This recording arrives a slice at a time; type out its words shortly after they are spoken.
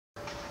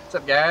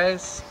What's up,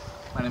 guys?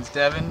 My name's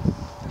Devin.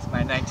 This is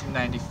my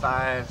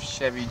 1995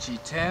 Chevy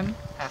G10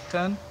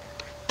 half-ton.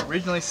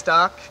 Originally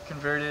stock,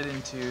 converted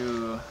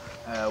into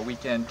a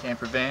weekend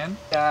camper van.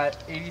 Got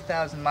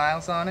 80,000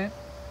 miles on it.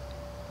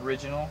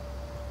 Original.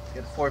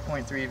 Got a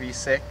 4.3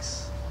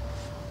 V6.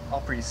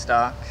 All pretty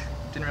stock.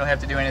 Didn't really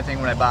have to do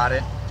anything when I bought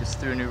it. Just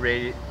threw a new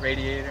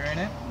radiator in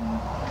it, and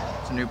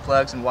some new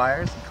plugs and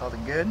wires, and called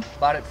it good.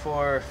 Bought it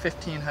for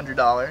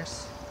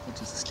 $1,500,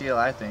 which is a steal,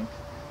 I think.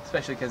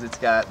 Especially because it's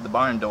got the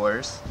barn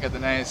doors. Got the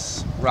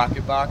nice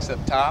rocket box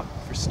up top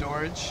for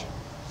storage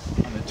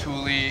on the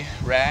Thule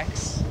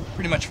racks.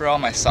 Pretty much for all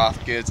my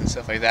soft goods and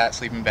stuff like that,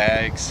 sleeping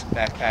bags,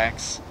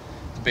 backpacks,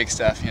 the big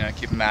stuff, you know,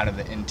 keep them out of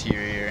the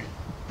interior,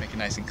 make it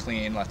nice and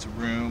clean, lots of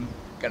room.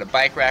 Got a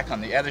bike rack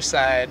on the other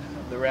side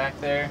of the rack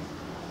there.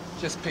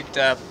 Just picked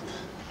up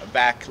a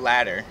back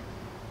ladder,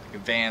 like a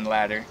van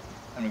ladder,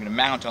 and I'm going to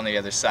mount on the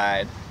other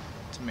side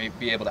to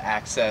be able to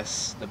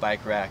access the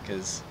bike rack,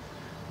 because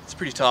it's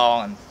pretty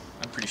tall and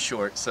I'm pretty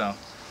short, so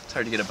it's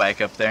hard to get a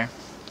bike up there.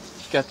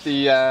 Got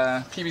the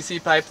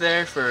PVC pipe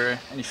there for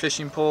any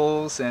fishing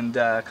poles, and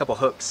a couple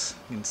hooks.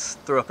 You can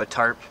throw up a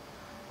tarp,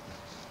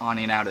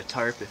 awning out a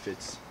tarp if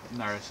it's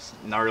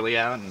gnarly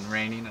out and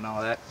raining and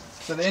all that.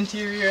 So the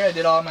interior I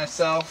did all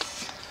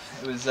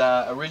myself. It was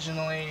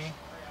originally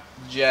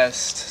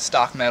just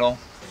stock metal,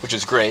 which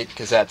is great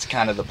because that's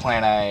kind of the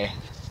plan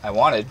I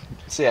wanted.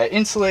 See, I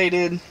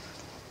insulated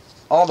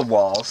all the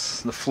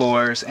walls, the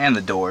floors, and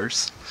the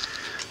doors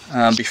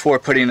before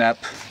putting up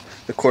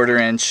the 1/4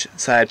 inch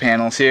side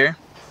panels here.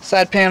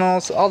 Side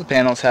panels, all the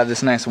panels have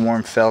this nice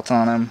warm felt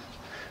on them,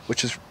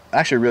 which is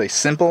actually really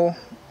simple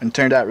and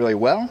turned out really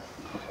well.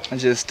 I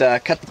just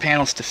cut the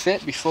panels to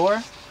fit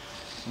before,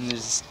 and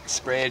just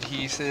spray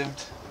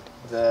adhesived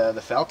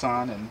the felt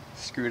on and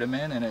screwed them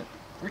in, and it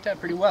worked out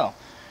pretty well.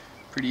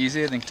 Pretty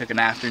easy. I think it took an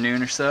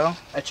afternoon or so.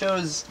 I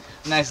chose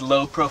a nice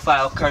low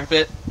profile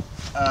carpet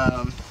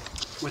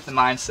with the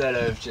mindset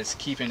of just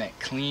keeping it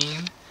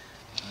clean.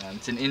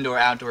 It's an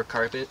indoor-outdoor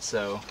carpet,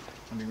 so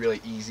it'll be really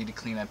easy to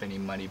clean up any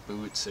muddy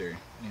boots or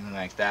anything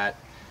like that.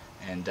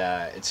 And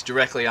it's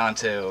directly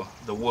onto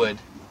the wood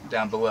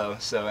down below,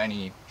 so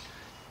any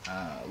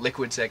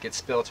liquids that get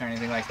spilt or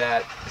anything like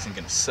that isn't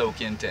going to soak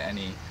into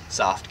any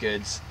soft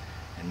goods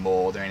and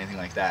mold or anything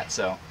like that.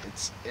 So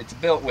it's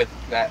built with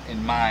that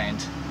in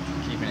mind,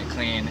 keeping it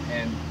clean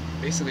and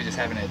basically just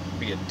having it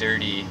be a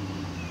dirty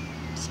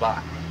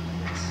spot.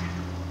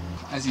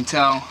 As you can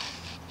tell,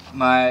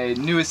 my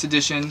newest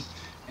addition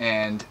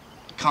and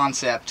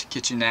concept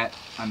kitchenette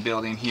I'm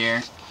building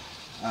here,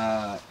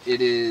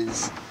 it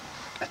is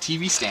a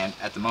TV stand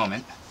at the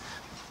moment,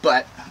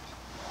 but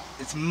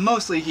it's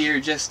mostly here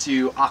just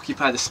to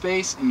occupy the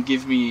space and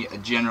give me a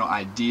general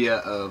idea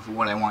of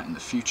what I want in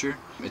the future.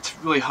 It's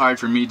really hard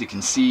for me to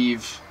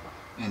conceive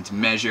and to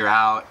measure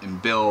out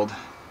and build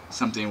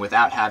something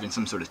without having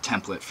some sort of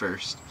template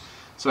first.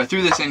 So I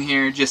threw this in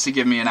here just to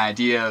give me an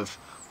idea of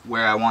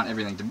where I want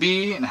everything to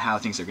be and how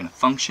things are going to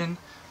function.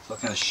 So I'll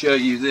kind of show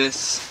you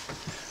this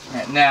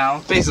right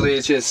now. Basically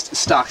it's just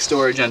stock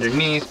storage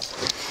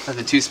underneath,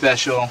 nothing too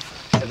special.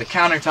 I have the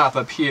countertop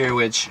up here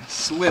which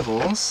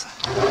swivels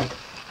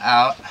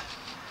out.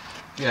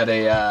 We got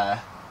a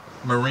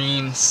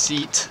marine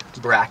seat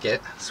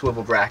bracket,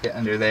 swivel bracket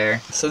under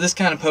there. So this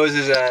kind of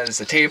poses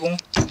as a table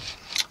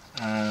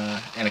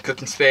and a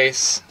cooking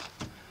space,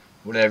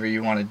 whatever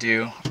you want to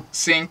do.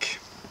 Sink,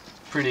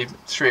 pretty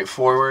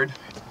straightforward.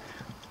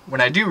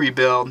 When I do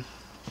rebuild,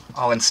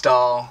 I'll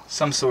install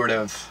some sort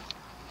of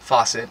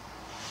faucet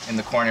in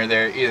the corner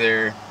there,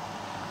 either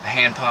a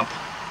hand pump,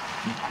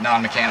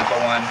 non-mechanical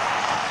one,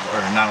 or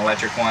a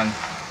non-electric one,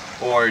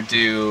 or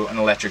do an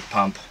electric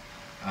pump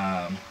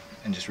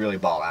and just really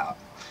ball out.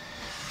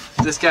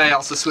 This guy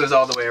also swivels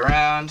all the way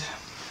around.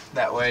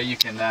 That way you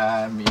can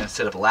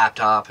set up a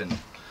laptop and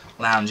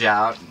lounge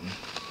out and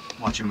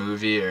watch a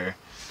movie, or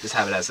just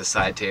have it as a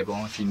side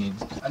table if you need.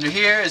 Under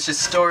here is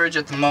just storage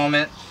at the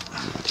moment.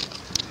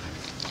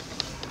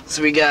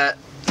 So we got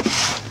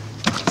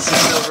some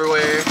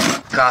silverware,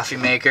 coffee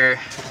maker,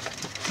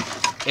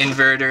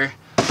 inverter,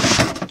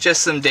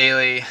 just some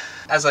daily.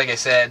 As like I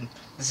said,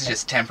 this is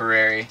just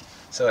temporary.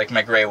 So like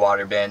my gray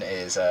water bin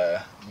is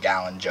a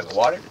gallon jug of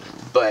water.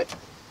 But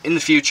in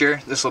the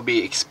future, this will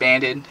be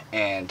expanded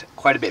and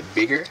quite a bit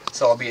bigger.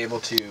 So I'll be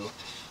able to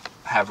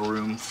have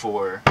room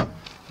for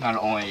not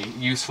only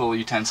useful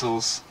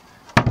utensils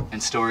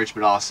and storage,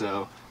 but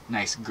also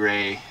nice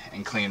gray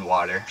and clean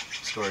water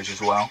storage as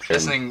well.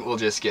 This thing will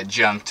just get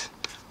junked.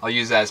 I'll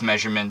use that as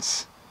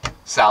measurements,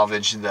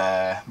 salvage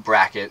the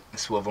bracket, the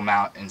swivel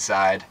mount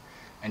inside,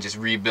 and just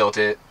rebuilt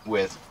it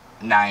with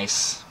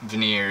nice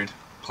veneered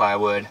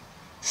plywood,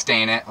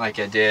 stain it like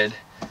I did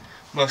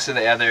most of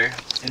the other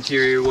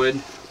interior wood,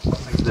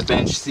 like the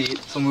bench seat.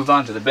 So we'll move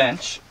on to the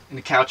bench. In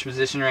the couch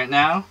position right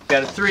now,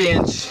 got a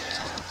 3-inch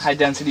high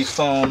density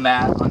foam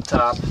mat on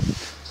top,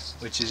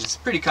 which is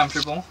pretty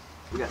comfortable.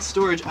 We got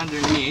storage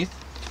underneath,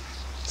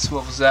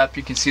 swivels up.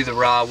 You can see the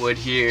raw wood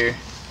here,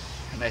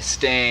 and I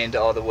stained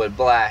all the wood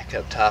black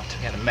up top to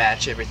kind of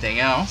match everything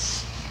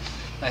else.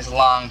 Nice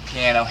long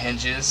piano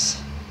hinges,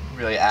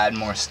 really add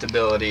more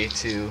stability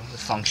to the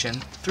function.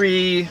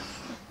 3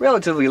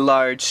 relatively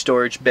large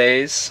storage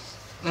bays.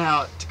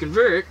 Now to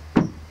convert,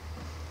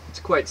 it's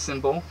quite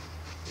simple.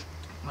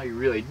 All you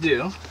really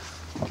do,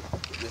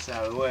 get this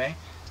out of the way,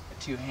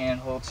 2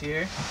 handholds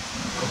here,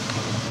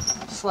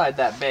 slide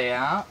that bay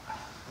out,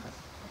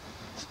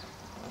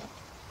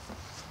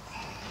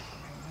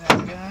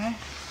 bring that guy,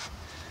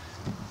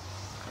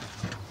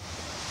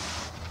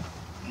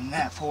 and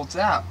that folds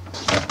out.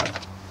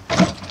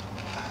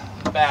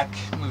 The back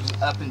moves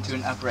up into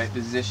an upright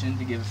position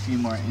to give a few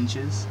more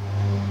inches.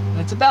 And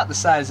it's about the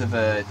size of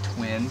a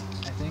twin,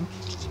 I think.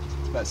 It's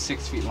about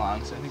 6 feet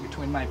long, so I think a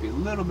twin might be a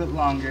little bit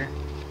longer,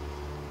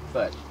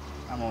 but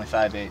I'm only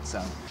 5'8",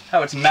 so.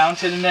 How it's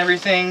mounted and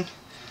everything,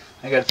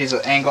 I got a piece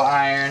of angle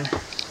iron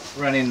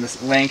running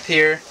this length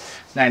here,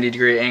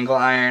 90-degree angle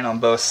iron on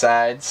both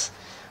sides.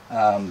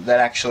 That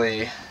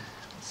actually,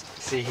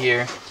 see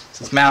here,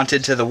 so it's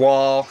mounted to the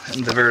wall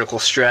and the vertical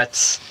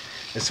struts,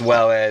 as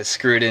well as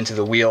screwed into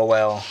the wheel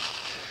well.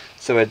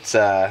 So it's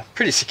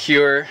pretty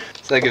secure,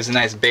 so that gives a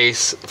nice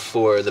base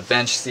for the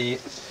bench seat.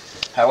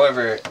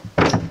 However,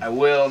 I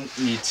will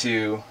need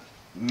to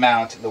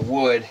mount the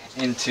wood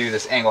into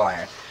this angle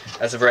iron.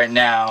 As of right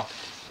now,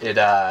 it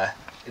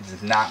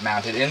is not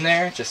mounted in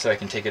there, just so I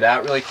can take it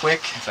out really quick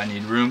if I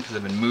need room, because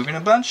I've been moving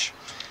a bunch.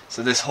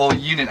 So this whole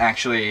unit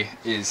actually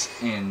is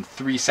in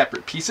 3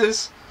 separate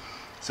pieces,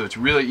 so it's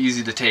really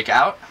easy to take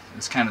out.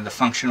 It's kind of the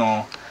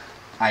functional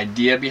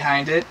idea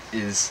behind it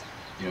is,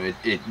 you know,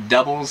 it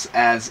doubles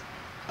as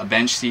a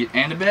bench seat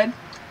and a bed,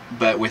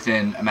 but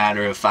within a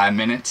matter of 5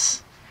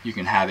 minutes you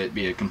can have it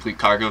be a complete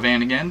cargo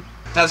van again.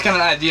 That's kind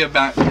of the idea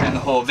behind the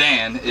whole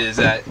van, is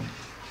that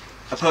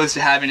opposed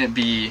to having it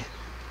be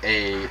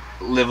a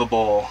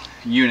livable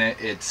unit,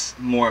 it's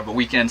more of a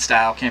weekend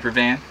style camper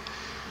van.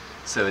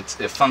 So it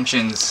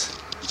functions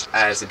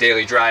as a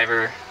daily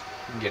driver.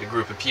 You can get a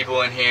group of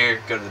people in here,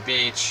 go to the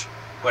beach,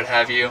 what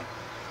have you,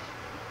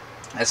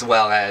 as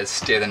well as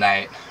stay the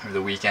night or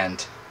the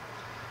weekend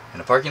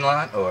in a parking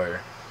lot or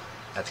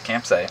at the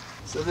campsite.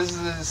 So this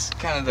is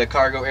kind of the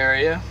cargo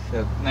area,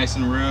 nice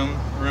and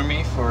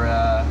roomy for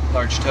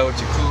large totes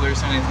or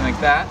coolers or anything like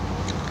that.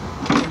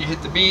 When you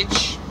hit the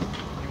beach,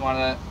 you want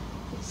to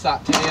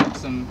saute up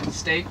some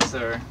steaks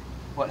or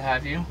what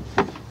have you.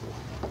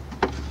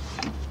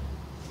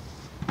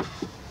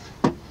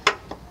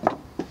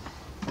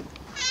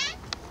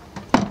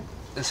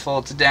 This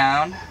folds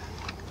down,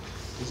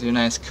 gives you a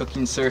nice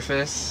cooking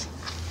surface.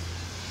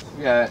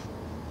 We got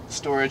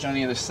storage on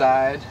the other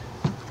side.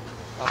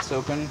 Pops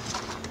open.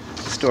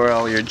 Store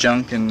all your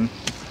junk and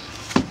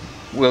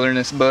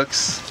wilderness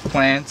books,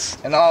 plants,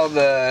 and all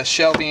the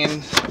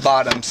shelving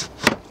bottoms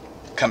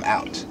come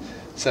out.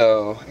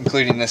 So,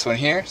 including this one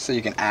here, so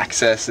you can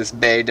access this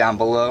bay down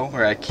below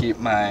where I keep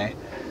my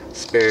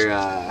spare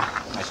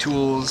my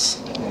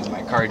tools, and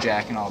my car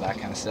jack and all that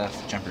kind of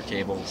stuff, jumper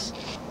cables.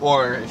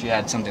 Or if you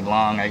had something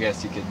long, I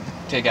guess you could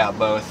take out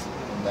both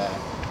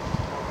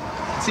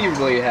and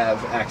conceivably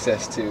have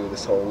access to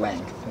this whole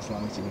length, as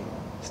long as you can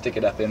stick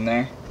it up in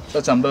there. So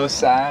it's on both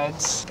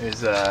sides.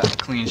 There's a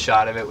clean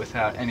shot of it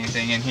without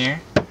anything in here.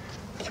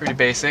 Pretty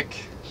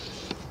basic.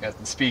 Got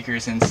the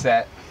speakers in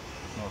set,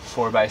 little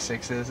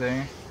 4x6s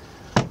there.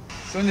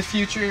 So in the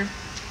future,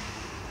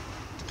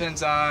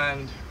 depends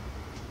on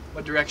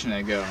what direction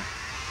I go.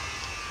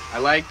 I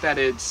like that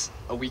it's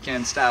a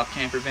weekend style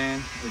camper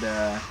van. It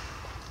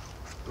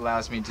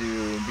allows me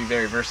to be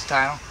very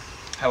versatile.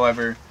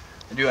 However,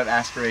 I do have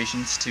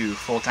aspirations to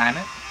full-time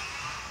it,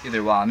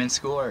 either while I'm in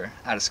school or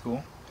out of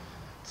school.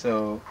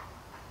 So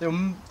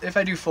if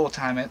I do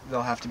full-time it,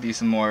 there'll have to be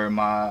some more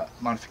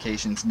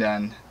modifications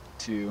done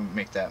to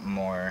make that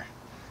more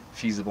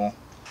feasible.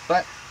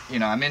 But, you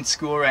know, I'm in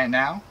school right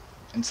now,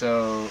 and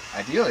so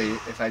ideally,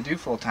 if I do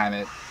full-time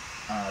it,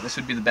 this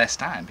would be the best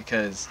time,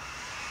 because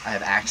I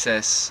have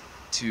access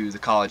to the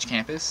college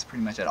campus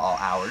pretty much at all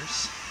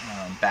hours.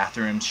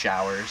 Bathrooms,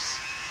 showers,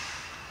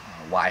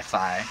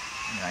 Wi-Fi.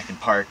 You know, I can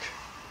park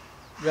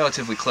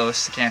relatively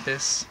close to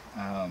campus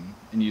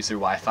and use their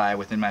Wi-Fi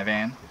within my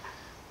van.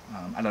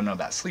 I don't know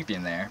about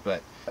sleeping there,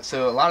 but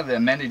so a lot of the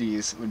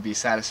amenities would be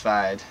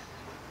satisfied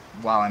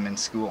while I'm in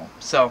school.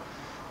 So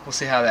we'll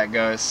see how that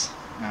goes.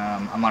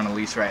 I'm on a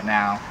lease right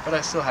now, but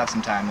I still have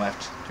some time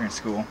left during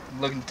school.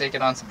 I'm looking to take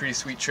it on some pretty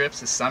sweet trips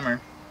this summer.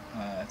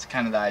 It's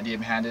kind of the idea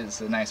behind it.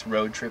 It's a nice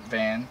road trip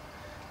van,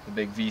 the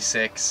big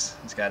V6.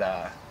 It's got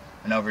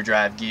an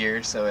overdrive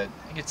gear, so it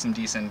gets some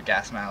decent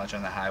gas mileage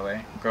on the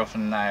highway. My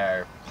girlfriend and I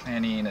are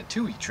planning a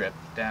 2-week trip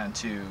down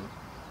to,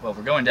 well,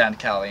 we're going down to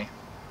Cali,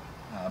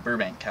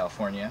 Burbank,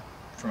 California,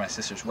 for my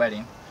sister's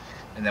wedding.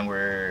 And then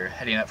we're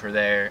heading up from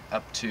there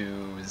up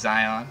to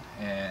Zion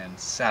and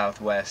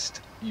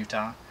southwest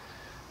Utah.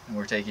 And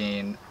we're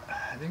taking,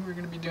 I think we're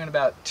going to be doing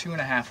about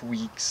 2.5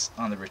 weeks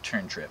on the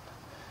return trip.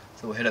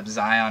 So we'll hit up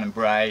Zion and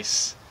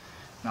Bryce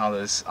and all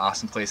those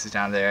awesome places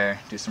down there,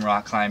 do some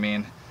rock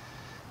climbing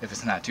if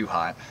it's not too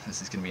hot.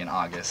 This is going to be in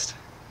August.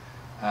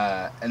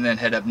 And then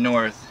head up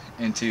north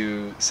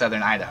into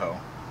southern Idaho.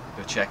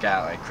 Go check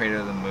out like Crater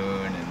of the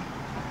Moon and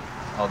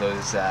all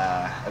those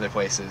other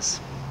places.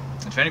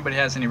 If anybody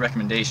has any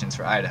recommendations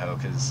for Idaho,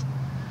 because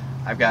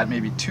I've got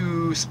maybe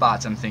 2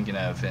 spots I'm thinking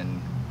of, and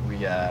we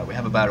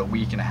have about a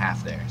week and a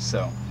half there.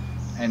 So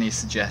any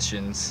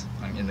suggestions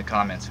in the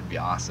comments would be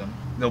awesome.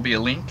 There'll be a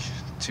link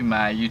to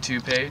my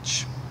YouTube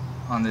page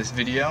on this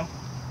video.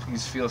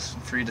 Please feel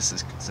free to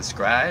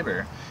subscribe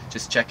or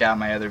just check out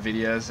my other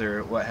videos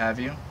or what have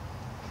you.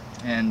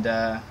 And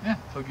yeah,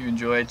 hope you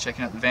enjoyed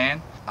checking out the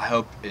van. I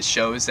hope it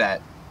shows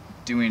that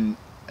doing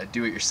a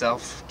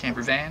do-it-yourself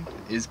camper van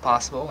is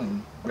possible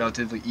and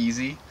relatively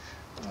easy.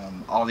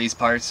 All these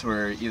parts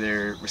were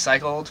either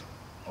recycled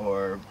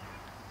or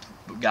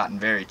gotten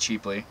very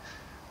cheaply.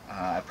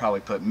 I probably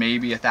put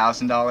maybe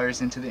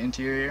 $1,000 into the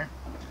interior,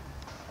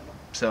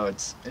 so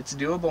it's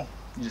doable.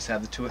 You just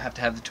have to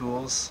have the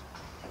tools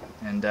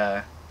and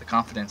the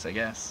confidence, I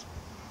guess.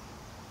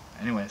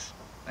 Anyways,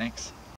 thanks.